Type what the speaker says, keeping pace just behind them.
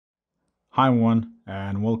Hi everyone,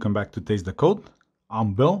 and welcome back to Taste the Code.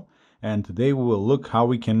 I'm Bill, and today we will look how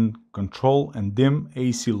we can control and dim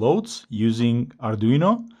AC loads using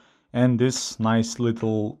Arduino and this nice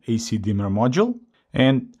little AC dimmer module.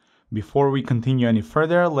 And before we continue any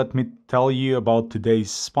further, let me tell you about today's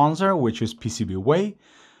sponsor, which is PCBWay.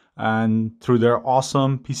 And through their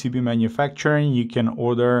awesome PCB manufacturing, you can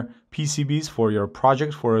order PCBs for your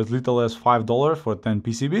project for as little as $5 for 10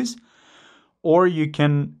 PCBs. Or you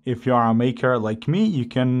can, if you are a maker like me, you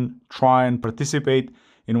can try and participate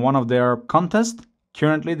in one of their contests.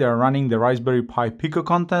 Currently, they're running the Raspberry Pi Pico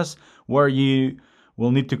contest, where you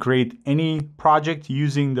will need to create any project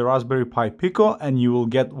using the Raspberry Pi Pico, and you will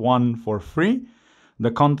get one for free.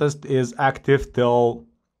 The contest is active till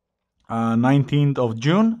 19th of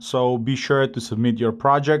June, so be sure to submit your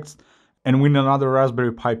projects and win another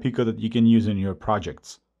Raspberry Pi Pico that you can use in your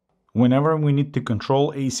projects. Whenever we need to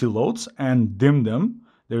control AC loads and dim them,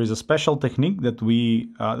 there is a special technique that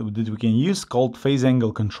we can use called phase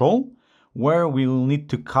angle control, where we will need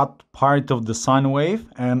to cut part of the sine wave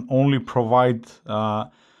and only provide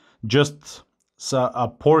just a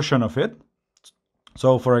portion of it.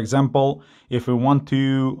 So for example, if we want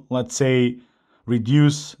to, let's say,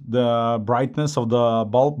 reduce the brightness of the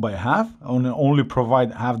bulb by half, only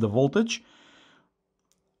provide half the voltage,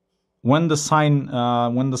 when the sine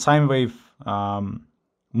wave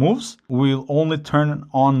moves, we'll only turn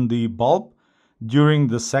on the bulb during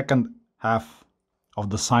the second half of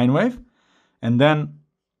the sine wave, and then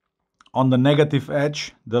on the negative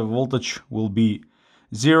edge the voltage will be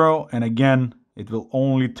 0, and again it will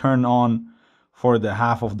only turn on for the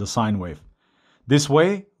half of the sine wave. This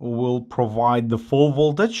way we'll provide the full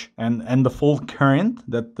voltage and the full current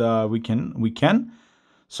that we can.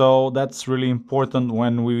 So that's really important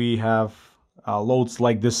when we have loads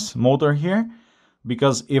like this motor here,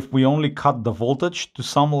 because if we only cut the voltage to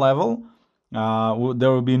some level, there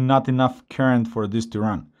will be not enough current for this to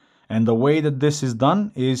run. And the way that this is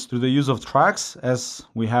done is through the use of triacs, as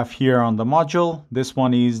we have here on the module. This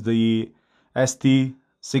one is the ST-BTA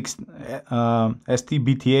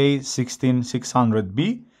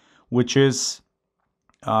 16600B, which is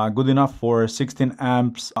good enough for 16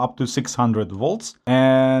 amps up to 600 volts.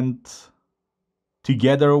 And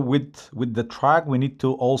together with the triac, we need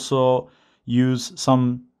to also use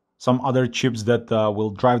some other chips that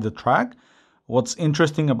will drive the triac. What's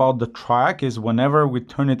interesting about the triac is whenever we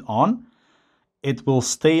turn it on, it will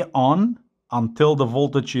stay on until the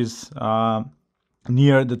voltage is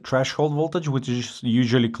near the threshold voltage, which is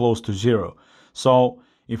usually close to 0. So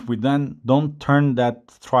if we then don't turn that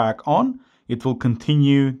triac on, it will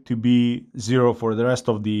continue to be 0 for the rest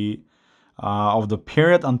of the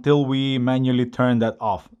period until we manually turn that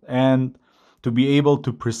off. And to be able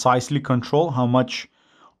to precisely control how much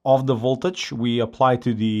of the voltage we apply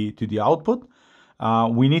to the output,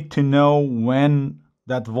 we need to know when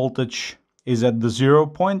that voltage is at the 0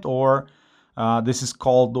 point, or this is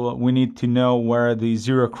called, we need to know where the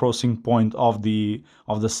zero crossing point of the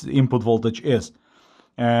input voltage is.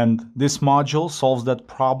 And this module solves that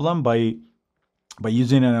problem by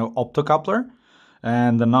using an optocoupler,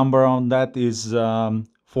 and the number on that is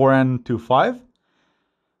 4N25,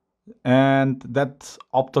 and that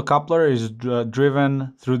optocoupler is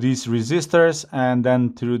driven through these resistors and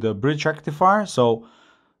then through the bridge rectifier, so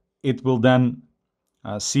it will then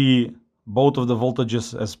see both of the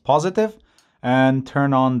voltages as positive and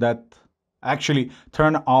turn off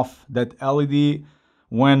that LED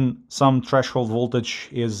when some threshold voltage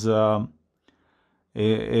is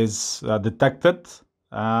detected,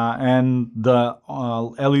 and the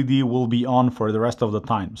LED will be on for the rest of the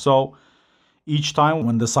time. So each time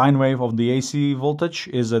when the sine wave of the AC voltage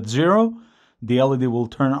is at 0, the LED will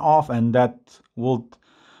turn off, and that will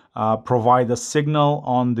provide a signal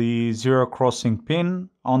on the zero crossing pin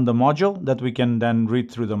on the module that we can then read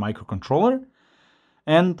through the microcontroller.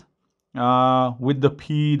 And with the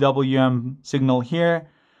PWM signal here,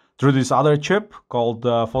 through this other chip called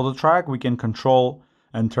photo triac, we can control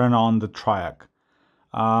and turn on the triac.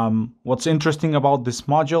 What's interesting about this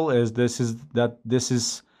module is this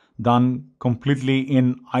is done completely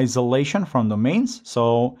in isolation from the mains.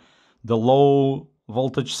 So the low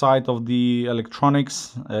voltage side of the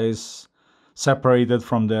electronics is separated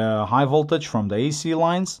from the high voltage, from the AC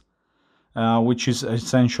lines, which is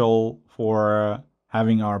essential for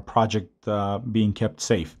having our project being kept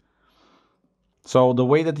safe. So the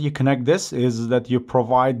way that you connect this is that you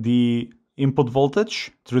provide the input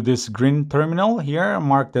voltage through this green terminal here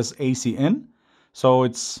marked as AC in. So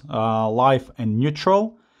it's live and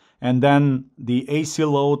neutral. And then the AC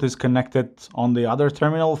load is connected on the other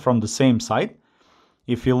terminal from the same side.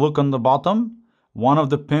 If you look on the bottom, one of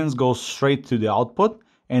the pins goes straight to the output,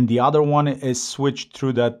 and the other one is switched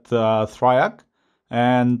through that triac,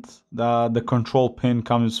 and the control pin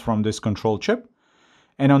comes from this control chip.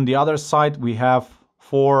 And on the other side, we have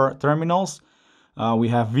 4 terminals. We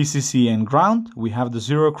have VCC and ground. We have the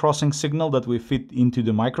zero crossing signal that we fit into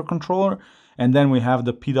the microcontroller, and then we have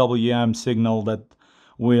the PWM signal that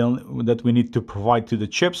we need to provide to the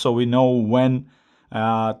chip, so we know when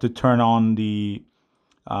to turn on the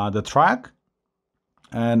track.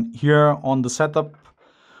 And here on the setup,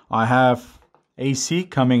 I have AC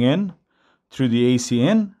coming in through the AC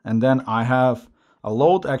in, and then I have a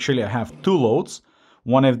load. Actually, I have 2 loads.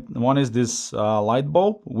 One is this light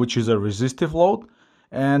bulb, which is a resistive load,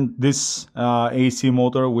 and this AC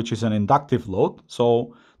motor, which is an inductive load.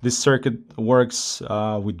 So this circuit works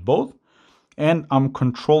with both. And I'm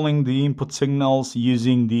controlling the input signals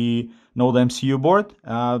using the NodeMCU board.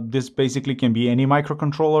 This basically can be any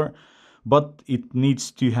microcontroller, but it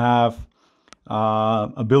needs to have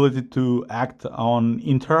ability to act on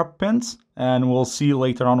interrupt pins. And we'll see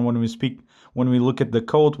later on when we look at the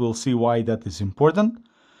code, we'll see why that is important.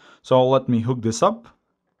 So let me hook this up.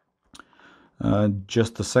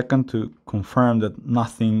 Just a second to confirm that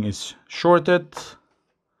nothing is shorted.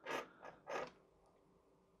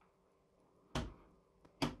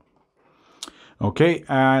 Okay,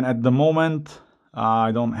 and at the moment,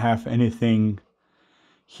 I don't have anything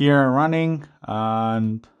here running,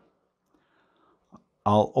 and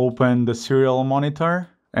I'll open the serial monitor.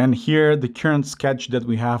 And here the current sketch that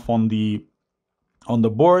we have on the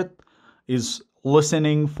board is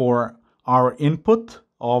listening for our input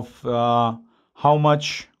of how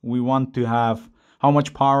much we want to have, how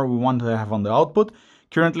much power we want to have on the output.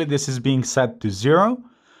 Currently, this is being set to 0.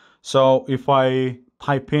 So if I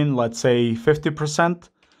type in, let's say 50%,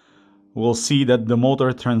 we'll see that the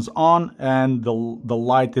motor turns on and the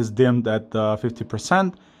light is dimmed at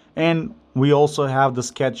 50%. And we also have the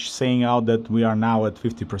sketch saying out that we are now at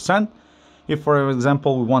 50%. If, for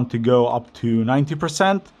example, we want to go up to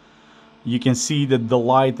 90%, you can see that the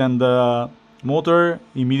light and the motor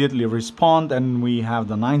immediately respond, and we have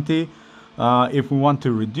the 90. If we want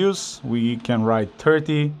to reduce, we can write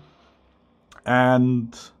 30,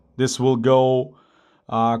 and this will go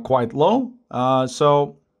quite low.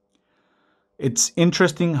 So it's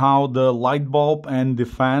interesting how the light bulb and the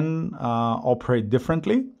fan operate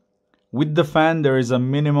differently. With the fan, there is a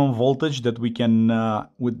minimum voltage that we can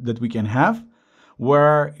have,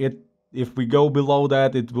 where if we go below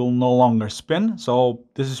that, it will no longer spin. So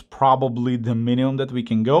this is probably the minimum that we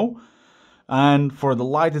can go. And for the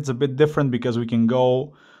light, it's a bit different because we can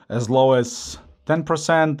go as low as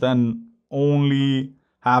 10% and only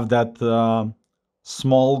have that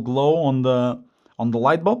small glow on the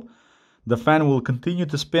light bulb. The fan will continue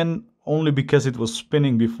to spin only because it was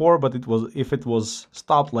spinning before, but if it was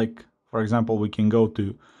stopped, like for example, we can go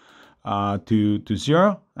to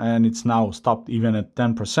 0, and it's now stopped even at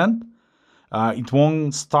 10%. It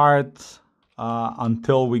won't start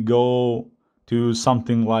until we go to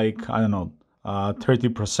something like, I don't know,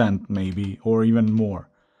 30% maybe, or even more.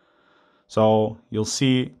 So you'll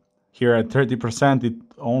see here at 30%, it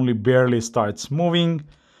only barely starts moving,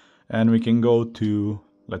 and we can go to,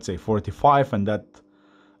 let's say, 45, and that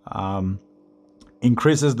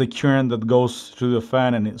increases the current that goes through the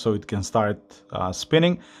fan, and so it can start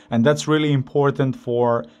spinning. And that's really important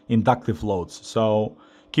for inductive loads. So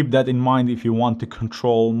keep that in mind if you want to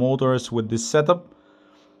control motors with this setup.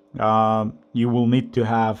 You will need to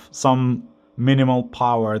have some minimal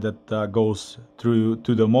power that goes through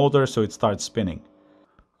to the motor so it starts spinning.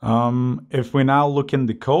 If we now look in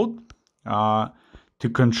the code, to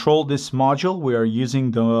control this module, we are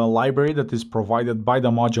using the library that is provided by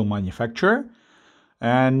the module manufacturer.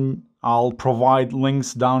 And I'll provide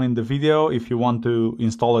links down in the video if you want to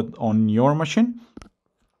install it on your machine.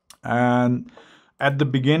 And at the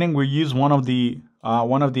beginning, we use one of the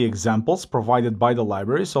examples provided by the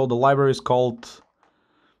library. So the library is called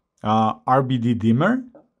RBD dimmer.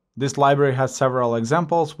 This library has several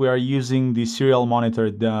examples. We are using the serial monitor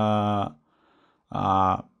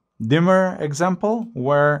dimmer example,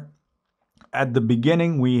 where at the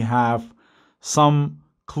beginning we have some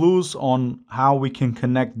clues on how we can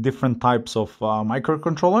connect different types of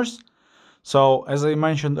microcontrollers. So as I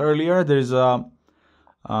mentioned earlier, there's a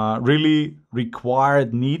really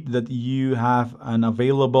required need that you have an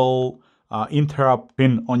available interrupt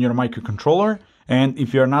pin on your microcontroller. And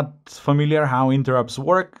if you're not familiar how interrupts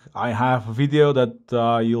work, I have a video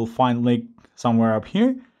that you'll find link somewhere up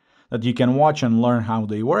here that you can watch and learn how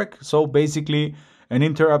they work. So basically, an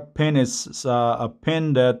interrupt pin is a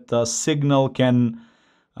pin that the signal can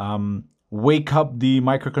wake up the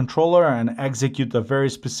microcontroller and execute a very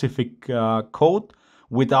specific code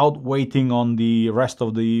without waiting on the rest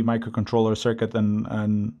of the microcontroller circuit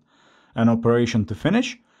and operation to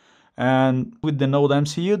finish. And with the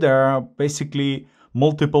NodeMCU, there are basically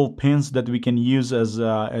multiple pins that we can use as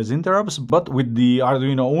interrupts. But with the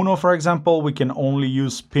Arduino Uno, for example, we can only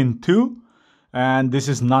use pin 2, and this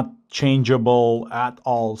is not changeable at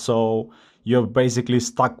all. So you're basically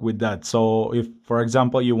stuck with that. So if, for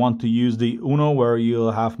example, you want to use the Uno where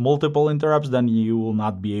you'll have multiple interrupts, then you will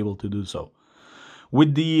not be able to do so.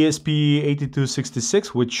 With the ESP8266,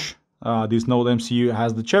 which this NodeMCU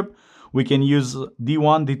has the chip, we can use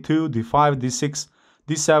D1, D2, D5, D6,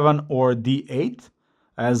 D7, or D8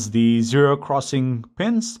 as the zero crossing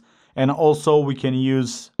pins. And also we can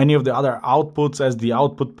use any of the other outputs as the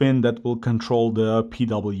output pin that will control the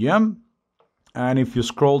PWM. And if you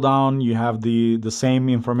scroll down, you have the same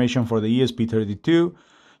information for the ESP32,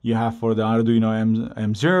 you have for the Arduino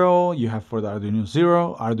M0, you have for the Arduino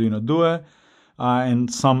Zero, Arduino Due,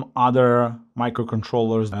 and some other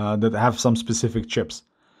microcontrollers that have some specific chips.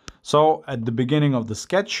 So at the beginning of the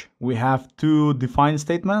sketch, we have two define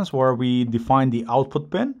statements where we define the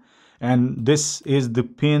output pin. And this is the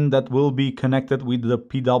pin that will be connected with the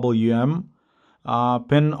PWM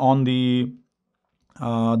pin on the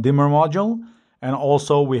dimmer module. And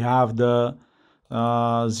also we have the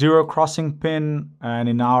zero crossing pin. And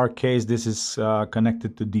in our case, this is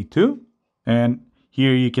connected to D2. And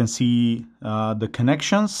here you can see the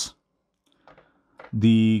connections.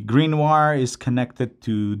 The green wire is connected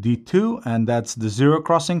to D2, and that's the zero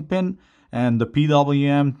crossing pin. And the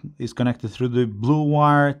PWM is connected through the blue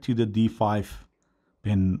wire to the D5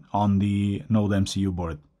 pin on the NodeMCU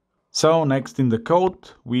board. So next in the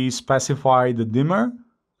code, we specify the dimmer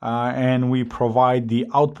and we provide the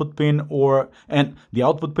output pin and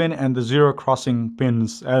the zero crossing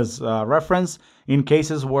pins as reference in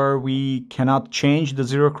cases where we cannot change the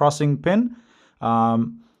zero crossing pin.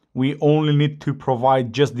 We only need to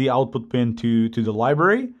provide just the output pin to the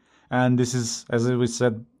library. And this is, as we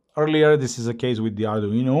said earlier, this is a case with the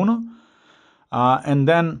Arduino Uno. And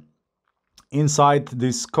then inside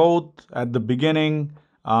this code at the beginning,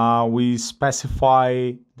 we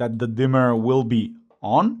specify that the dimmer will be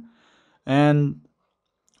on. And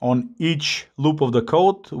on each loop of the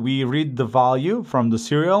code, we read the value from the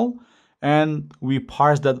serial and we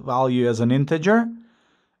parse that value as an integer.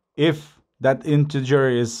 If that integer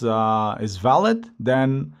is valid,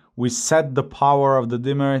 then we set the power of the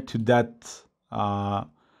dimmer to that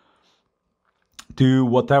to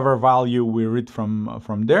whatever value we read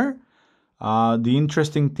from there. The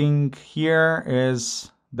interesting thing here is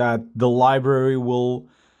that the library will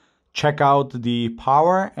check out the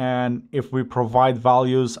power, and if we provide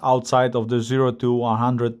values outside of the 0 to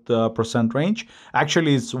 100% range,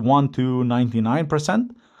 actually it's 1 to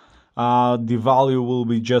 99%, the value will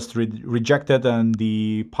be just rejected and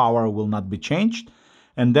the power will not be changed.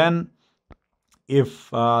 And then if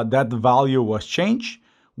that value was changed,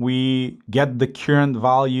 we get the current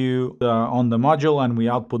value on the module and we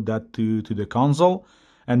output that to the console.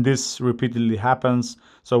 And this repeatedly happens,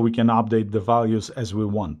 so we can update the values as we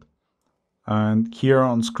want. And here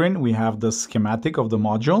on screen, we have the schematic of the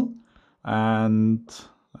module, and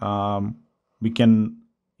we can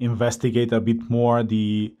investigate a bit more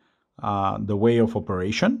the way of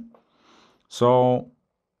operation. So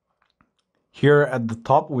here at the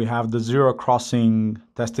top, we have the zero crossing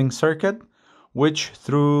testing circuit, which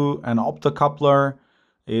through an optocoupler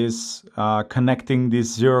is connecting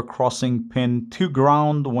this zero crossing pin to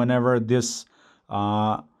ground whenever this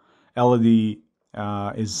LED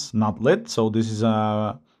is not lit. So this is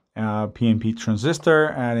a PNP transistor,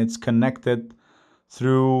 and it's connected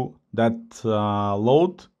through that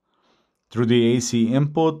load, through the AC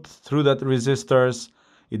input, through that resistors.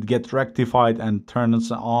 It gets rectified and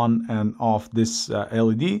turns on and off this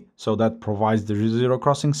LED, so that provides the zero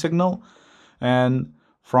crossing signal. And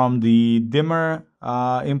from the dimmer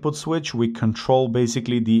input switch, we control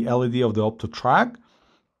basically the LED of the opto-track,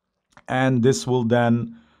 and this will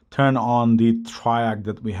then turn on the triac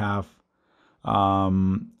that we have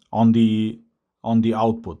on the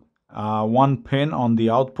output. One pin on the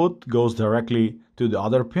output goes directly to the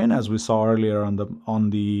other pin, as we saw earlier on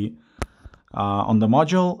the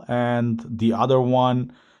module, and the other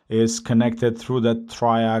one is connected through that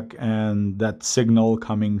triac, and that signal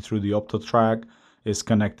coming through the opto-track is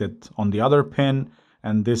connected on the other pin,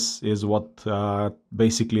 and this is what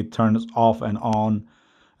basically turns off and on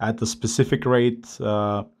at a specific rate,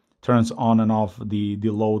 turns on and off the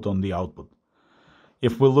load on the output.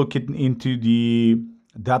 If we look into the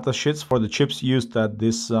data sheets for the chips used at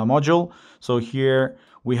this module, so here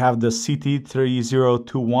we have the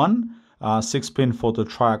CT3021 6-pin photo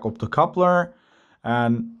triac optocoupler,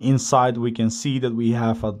 and inside we can see that we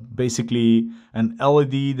have basically an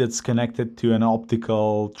LED that's connected to an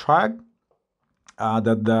optical triac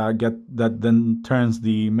that then turns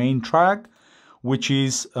the main triac, which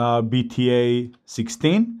is BTA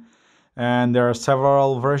 16, and there are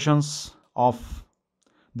several versions of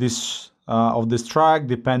this triac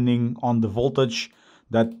depending on the voltage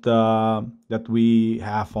that we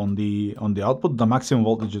have on the output, the maximum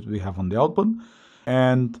voltage that we have on the output.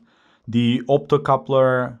 And the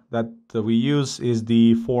optocoupler that we use is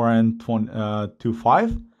the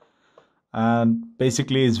 4N25, and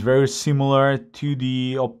basically it's very similar to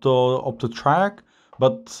the opto triac,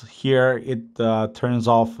 but here it turns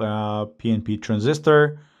off a PNP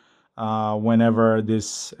transistor whenever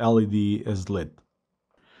this LED is lit.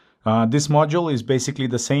 This module is basically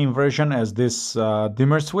the same version as this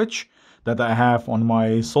dimmer switch that I have on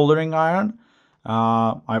my soldering iron.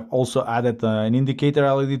 I've also added an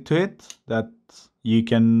indicator LED to it that you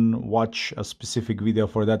can watch a specific video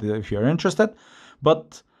for that if you're interested.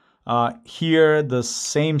 But here the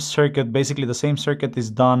same circuit, basically the same circuit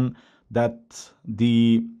is done, that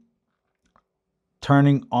the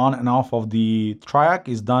turning on and off of the triac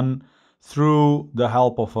is done through the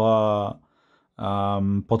help of a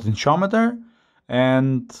potentiometer,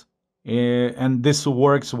 and this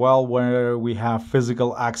works well where we have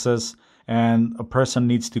physical access and a person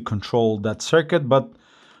needs to control that circuit. But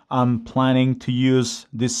I'm planning to use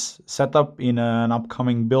this setup in an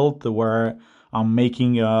upcoming build where I'm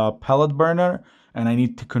making a pellet burner and I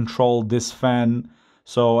need to control this fan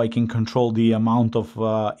so I can control the amount of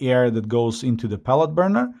air that goes into the pellet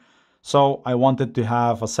burner. So I wanted to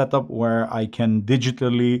have a setup where I can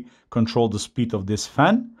digitally control the speed of this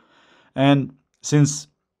fan. And since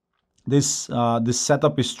this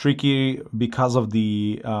setup is tricky because of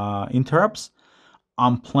the interrupts,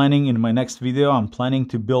 I'm planning in my next video, I'm planning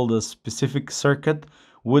to build a specific circuit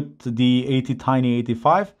with the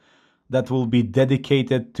ATtiny85 that will be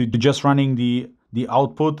dedicated to just running the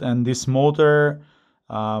output and this motor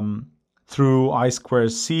through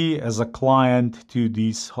I2C as a client to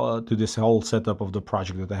this whole setup of the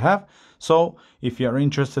project that I have. So if you are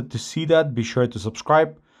interested to see that, be sure to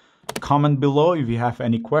subscribe, comment below if you have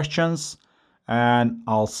any questions, and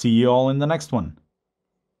I'll see you all in the next one.